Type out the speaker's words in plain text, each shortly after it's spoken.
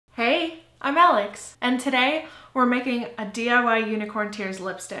I'm Alex, and today we're making a DIY Unicorn Tears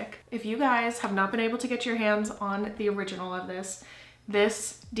lipstick. If you guys have not been able to get your hands on the original of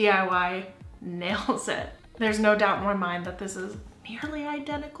this DIY nails it. There's no doubt in my mind that this is nearly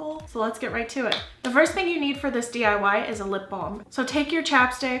identical, so let's get right to it. The first thing you need for this DIY is a lip balm. So take your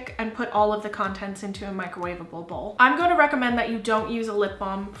chapstick and put all of the contents into a microwavable bowl. I'm going to recommend that you don't use a lip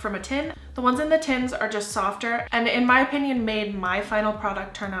balm from a tin. The ones in the tins are just softer, and in my opinion made my final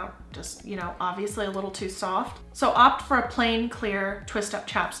product turn out just, obviously a little too soft. So opt for a plain, clear, twist up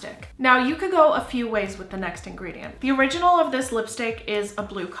chapstick. Now you could go a few ways with the next ingredient. The original of this lipstick is a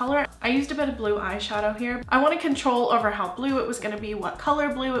blue color. I used a bit of blue eyeshadow here. I wanted control over how blue it was going to be, what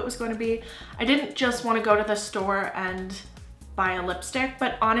color blue it was going to be. I didn't just want to go to the store and buy a lipstick,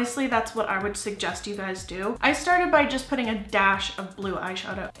 but honestly that's what I would suggest you guys do. I started by just putting a dash of blue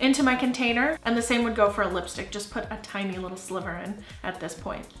eyeshadow into my container, and the same would go for a lipstick. Just put a tiny little sliver in at this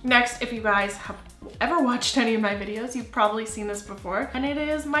point. Next, if you guys have ever watched any of my videos, you've probably seen this before, and it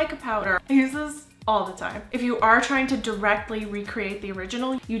is mica powder. I use this all the time. If you are trying to directly recreate the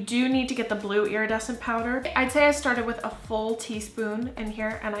original, you do need to get the blue iridescent powder. I'd say I started with a full teaspoon in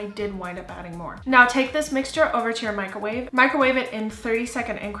here, and I did wind up adding more. Now take this mixture over to your microwave. Microwave it in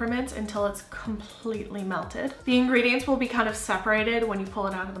 30-second increments until it's completely melted. The ingredients will be kind of separated when you pull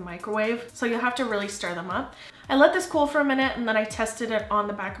it out of the microwave, so you'll have to really stir them up. I let this cool for a minute, and then I tested it on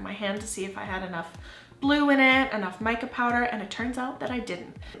the back of my hand to see if I had enough blue in it, enough mica powder, and it turns out that I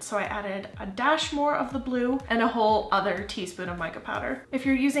didn't. So I added a dash more of the blue and a whole other teaspoon of mica powder. If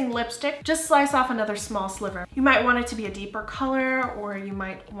you're using lipstick, just slice off another small sliver. You might want it to be a deeper color, or you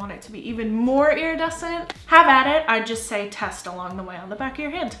might want it to be even more iridescent. Have at it. I'd just say test along the way on the back of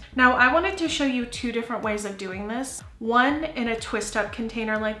your hand. Now I wanted to show you two different ways of doing this. One in a twist up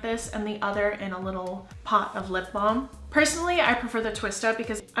container like this, and the other in a little pot of lip balm. Personally, I prefer the twist up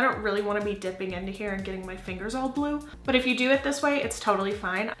because I don't really want to be dipping into here and getting my fingers all blue. But if you do it this way, it's totally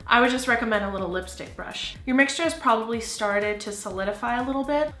fine. I would just recommend a little lipstick brush. Your mixture has probably started to solidify a little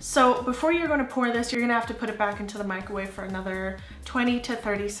bit. So before you're going to pour this, you're going to have to put it back into the microwave for another 20 to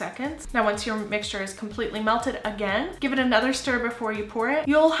 30 seconds. Now, once your mixture is completely melted again, give it another stir before you pour it.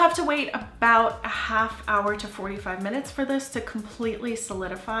 You'll have to wait about a half hour to 45 minutes for this to completely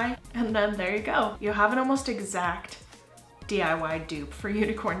solidify. And then there you go. You have an almost exact DIY dupe for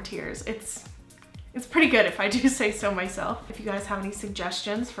Unicorn Tears. It's pretty good if I do say so myself. If you guys have any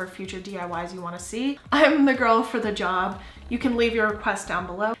suggestions for future DIYs you want to see, I'm the girl for the job. You can leave your request down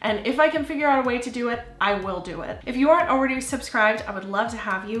below, and if I can figure out a way to do it, I will do it. If you aren't already subscribed, I would love to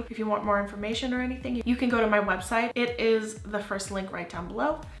have you. If you want more information or anything, you can go to my website. It is the first link right down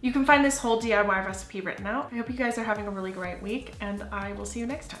below. You can find this whole DIY recipe written out. I hope you guys are having a really great week, and I will see you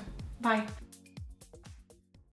next time. Bye.